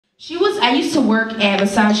I used to work at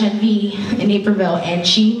Massage NV in Naperville, and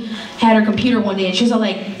she had her computer one day, and she was all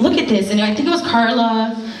like, look at this. And I think it was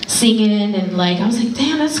Carla singing, and like, I was like,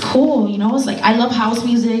 damn, that's cool. You know, I was like, I love house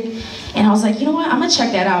music. And I was like, you know what, I'm gonna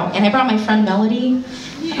check that out. And I brought my friend Melody.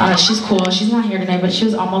 She's cool, she's not here tonight, but she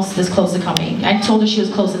was almost this close to coming. I told her she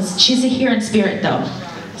was close, and she's here in spirit though.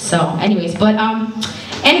 So anyways, I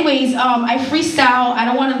freestyle. I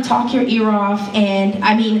don't want to talk your ear off, and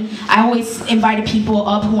I mean, I always invited people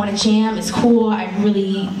up who want to jam. It's cool. I'm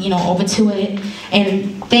really, open to it.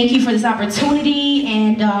 And thank you for this opportunity.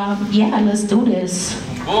 And yeah, let's do this.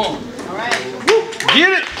 Boom. All right. Get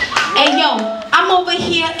it. Hey yo, I'm over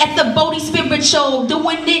here at the Bodhi Spiritual,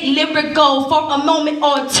 doing it lyrical for a moment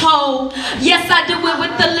or two. Yes, I do it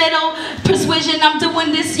with a little persuasion. I'm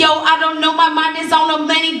doing this, yo. I don't know. My mind is on a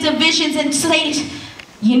many divisions and stage.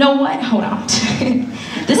 You know what? Hold on.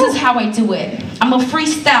 This is how I do it. I'm a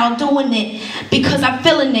freestyle doing it because I'm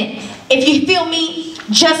feeling it. If you feel me,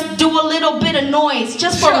 just do a little bit of noise,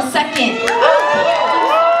 just for a second. Thank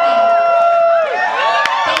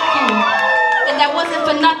you. And that wasn't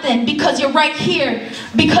for nothing, because you're right here.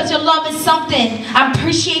 Because your love is something. I'm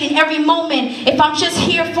appreciating every moment. If I'm just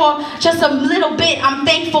here for just a little bit, I'm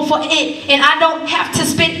thankful for it. And I don't have to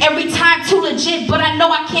spit every time too legit, but I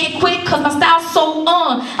know I can't quit because my style's so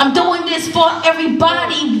on. I'm doing this for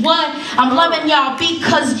everybody. What? I'm loving y'all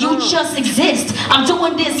because you just exist. I'm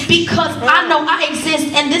doing this because I know I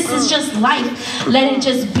exist, and this is just life. Let it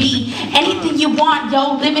just be. Anything you want,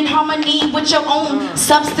 yo. Live in harmony with your own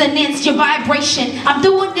substance, your vibration. I'm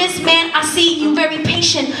doing this, man. I see you very patient.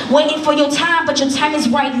 Waiting for your time, but your time is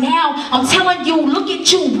right now. I'm telling you, look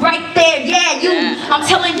at you right there. Yeah, you. I'm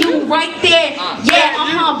telling you right there.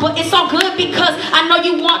 Yeah, but it's all good because I know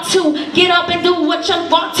you want to get up and do what you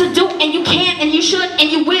want to do, and you can, and you should, and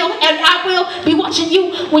you will, and I will be watching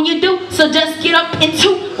you when you do. So just get up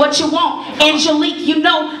into what you want. Angelique, you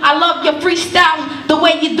know I love your freestyle, the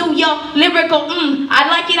way you do your lyrical. I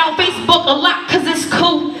like it on Facebook a lot because it's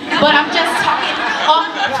cool, but I'm just talking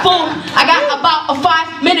full. I got about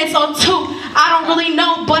 5 minutes or 2. I don't really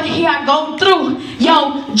know, but here I go through.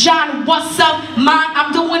 Yo, John, what's up, man?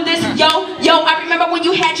 I'm doing this, yo. I remember when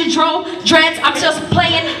you had your dreads. I'm just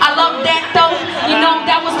playing. I love that though. You know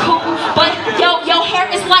that was cool. But yo, your hair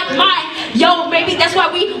is like mine. Yo, maybe that's why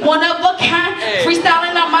we one of a kind.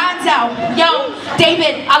 Freestyling our minds out. Yo,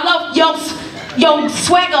 David, I love yo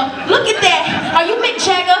swagger. Look at that. Are you Mick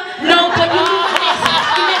Jagger? No, but you need this.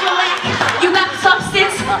 You never lack. You got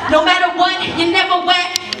substance. No matter what, you never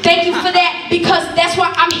whack. Thank you for that, because that's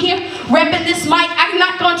why I'm here repping this mic. I'm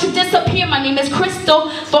not going to disappear. My name is Crystal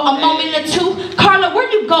for a moment or two. Carla, where'd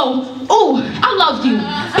you go? Ooh, I love you,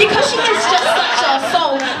 because she is just such a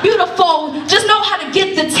soul. Beautiful. Just know how to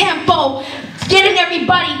get the tempo. Getting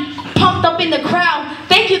everybody pumped up in the crowd.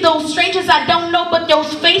 Thank you, those strangers I don't know, but your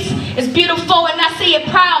face is beautiful, and I say it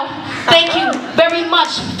proud. Thank you very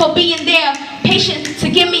much for being there, patient to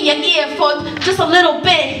give me your ear for just a little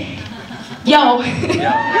bit. Yo. I don't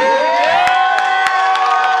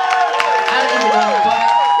even know, but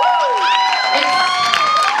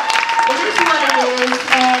it is what it is.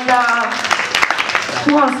 And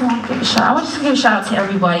who else want to give a shout out? I want to give a shout out to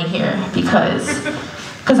everybody here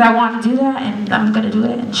because I want to do that, and I'm gonna do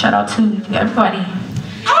it. And shout out to everybody.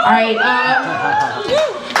 All right.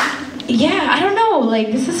 Yeah, I don't know,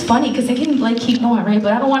 like, this is funny because I can like keep going, right?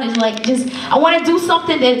 But I don't want to like I want to do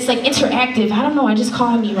something that's like interactive. I don't know, I just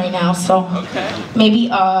call me right now, so maybe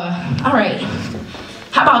all right.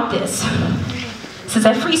 How about this? Since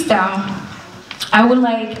I freestyle, I would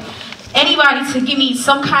like anybody to give me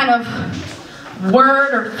some kind of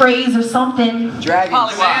word or phrase or something. Dragons.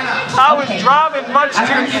 I was driving much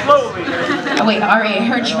too slowly. Oh, wait, all right, I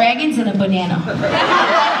heard dragons and a banana.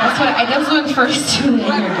 That's what the first two that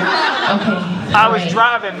I heard. Okay. I was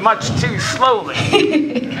driving much too slowly.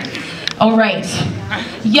 All right.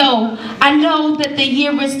 Yo, I know that the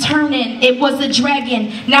year is turning. It was a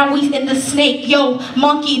dragon, now we in the snake. Yo,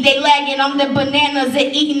 monkey, they lagging. I'm the bananas, they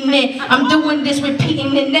eating it. I'm doing this,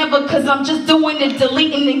 repeating it never, cause I'm just doing it,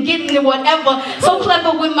 deleting and getting it, whatever. So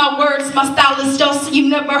clever with my words, my style is just you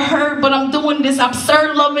never heard, but I'm doing this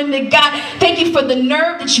absurd, loving the God. Thank you for the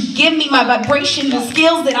nerve that you give me, my vibration, the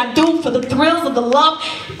skills that I do for the thrills of the love.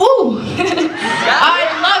 Ooh, I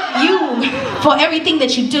love you for everything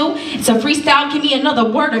that you do. It's a freestyle, give me another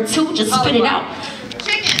word or two, just spit it out.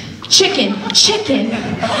 Chicken.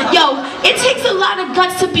 Yo, it takes a lot of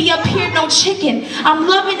guts to be up here, no chicken. I'm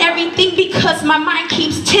loving everything because my mind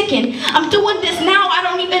keeps ticking. I'm doing this now, I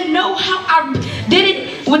don't even know how I did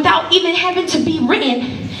it without even having to be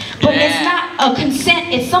written. But it's not a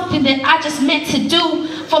consent, it's something that I just meant to do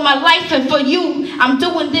for my life and for you. I'm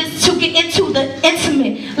doing this to get into the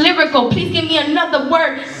intimate, lyrical. Please give me another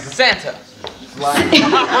word. Santa.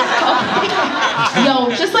 Yo,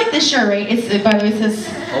 just like this shirt, right? It's, by the way, it says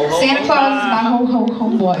Santa Claus is my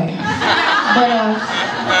homeboy.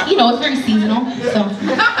 But you know, it's very seasonal. So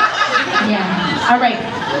yeah. All right.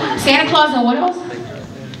 Santa Claus and what else?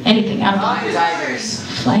 Anything. I don't know.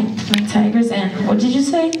 Flying tigers. Flying tigers and what did you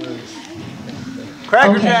say?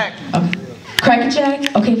 Cracker Jack. Okay. Cracker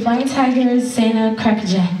Jack. Okay, flying tigers, Santa, Cracker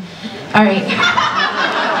Jack. All right.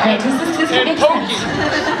 All right. This makes sense.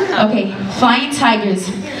 Okay, flying tigers.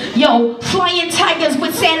 Yo, flying tigers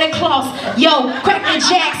with Santa Claus. Yo, Cracker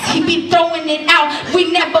Jacks, he be throwing it out.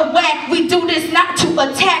 We never whack. We do this not to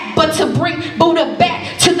attack, but to bring Buddha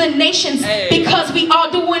back to the nations. Because we all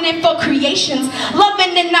doing it for creations.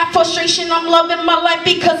 Loving and not frustration. I'm loving my life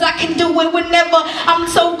because I can do it whenever. I'm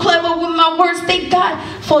so clever with my words. Thank God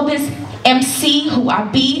for this MC who I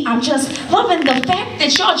be. I'm just loving the fact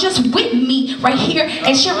that y'all just with me right here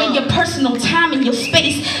and sharing your personal time and your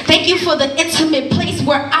space. Thank you for the intimate place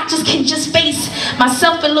where I just can just face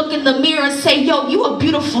myself and look in the mirror and say, yo, you a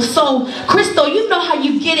beautiful soul. Crystal, you know how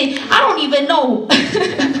you get it. I don't even know.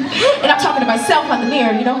 And I'm talking to myself on the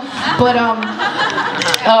mirror, you know. But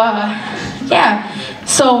yeah.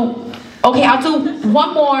 So okay, I'll do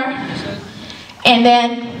one more and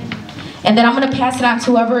then I'm gonna pass it on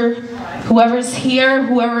to whoever's here,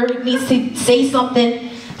 whoever needs to say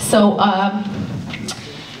something. So,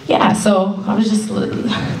 yeah, so I was just...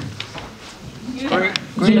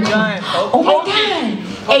 Green Giant. Oh my God!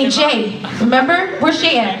 Hey, Jay, remember? Where's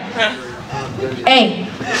Jay at? Hey,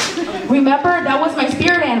 remember? That was my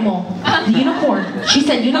spirit animal, the unicorn. She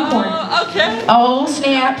said unicorn. Okay. Oh,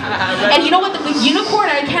 snap. And you know what? The unicorn,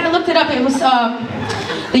 I kind of looked it up. It was,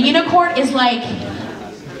 the unicorn is like...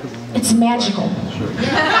 It's magical.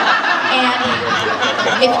 And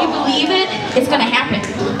if you believe it, it's gonna happen.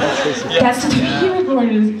 That's what the unicorn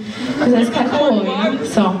is. That's kind of cool, you know?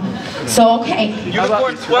 So okay.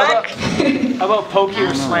 Unicorn swag? How about Pokey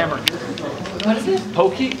or Slammer? What is it?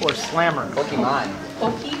 Pokey or Slammer? Pokemon.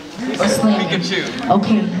 Pokey or Slammer? Pikachu.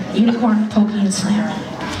 Okay, unicorn, Pokey, and Slammer.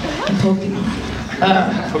 And Pokemon.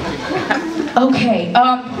 Okay,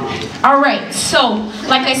 all right, so,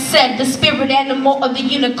 like I said, the spirit animal of the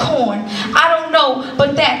unicorn. I don't know,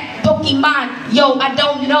 but that Pokemon, yo, I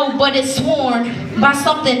don't know, but it's sworn by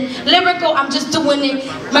something lyrical. I'm just doing it.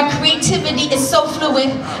 My creativity is so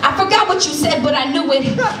fluid. I forgot what you said, but I knew it.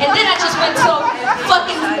 And then I just went to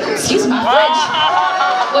fucking, excuse my French.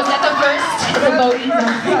 Was that the first? The Bodhi?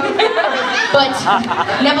 But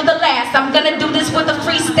nevertheless, I'm gonna do this with a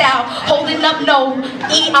freestyle, holding up no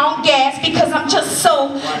E on gas because I'm just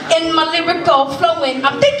so in my lyrical flowing.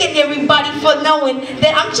 I'm thanking everybody for knowing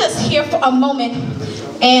that I'm just here for a moment.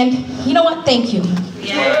 And you know what? Thank you.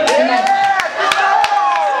 Yeah.